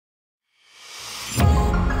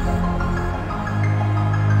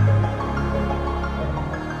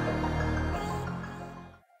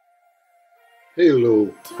Hello,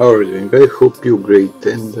 how are you doing? I hope you're great.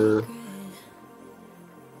 And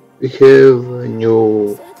we have a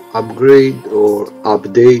new upgrade or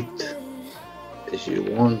update as you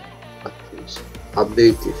want. At least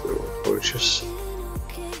update if you purchase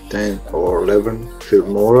 10 or 11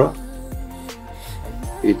 Filmora.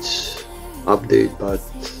 It's update, but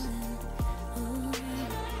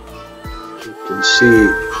you can see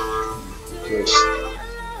just,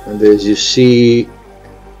 and as you see,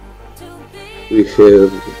 we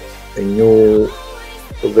have a new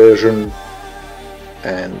version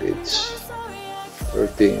and it's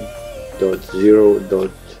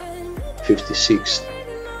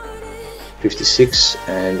 13.0.56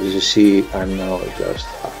 and as you see I'm now just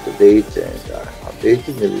up to date and I'm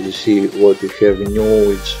updating, and as you see what we have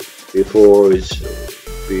new, it's before it's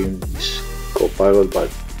been this Copilot, but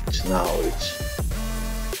now it's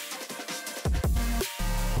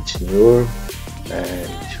newer and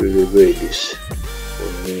it's really great this for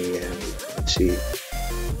me, and you can see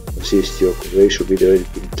assist your conversation video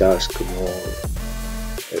editing task more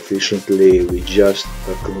efficiently with just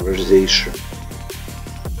a conversation.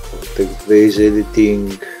 For text-based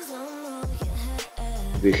editing,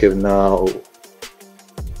 we have now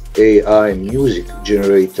AI music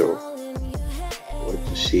generator. What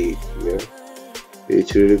you see here,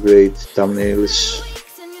 it's really great. Thumbnails,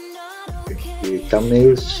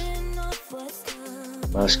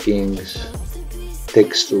 maskings,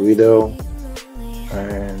 text to video,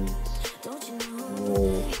 and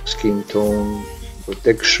no skin tone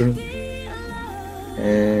protection.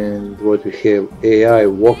 And what we have, AI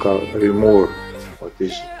vocal remover, what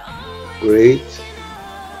is great.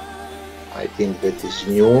 I think that is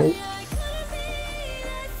new.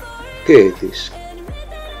 Okay, this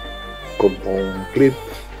component clip,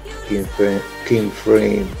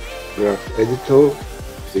 keyframe graph editor,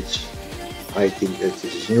 which I think that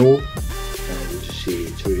is new, and you see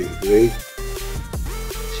it's really great.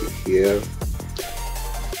 See here,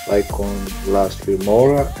 icon last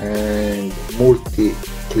Filmora and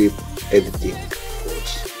multi-clip editing, of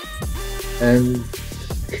course, and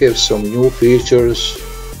have some new features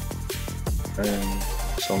and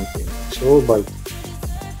something. So, but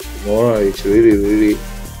Filmora is really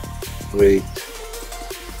great.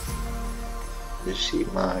 You see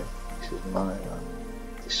this is my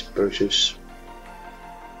this purchase,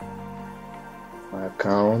 my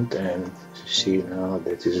account, and you see now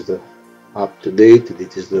that is the up to date,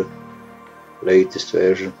 this is the latest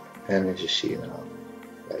version, and as you see now,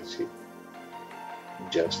 that's it,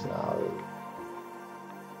 just now.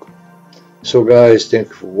 So guys, thank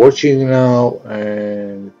you for watching now,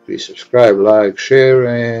 and please subscribe, like, share,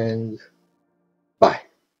 and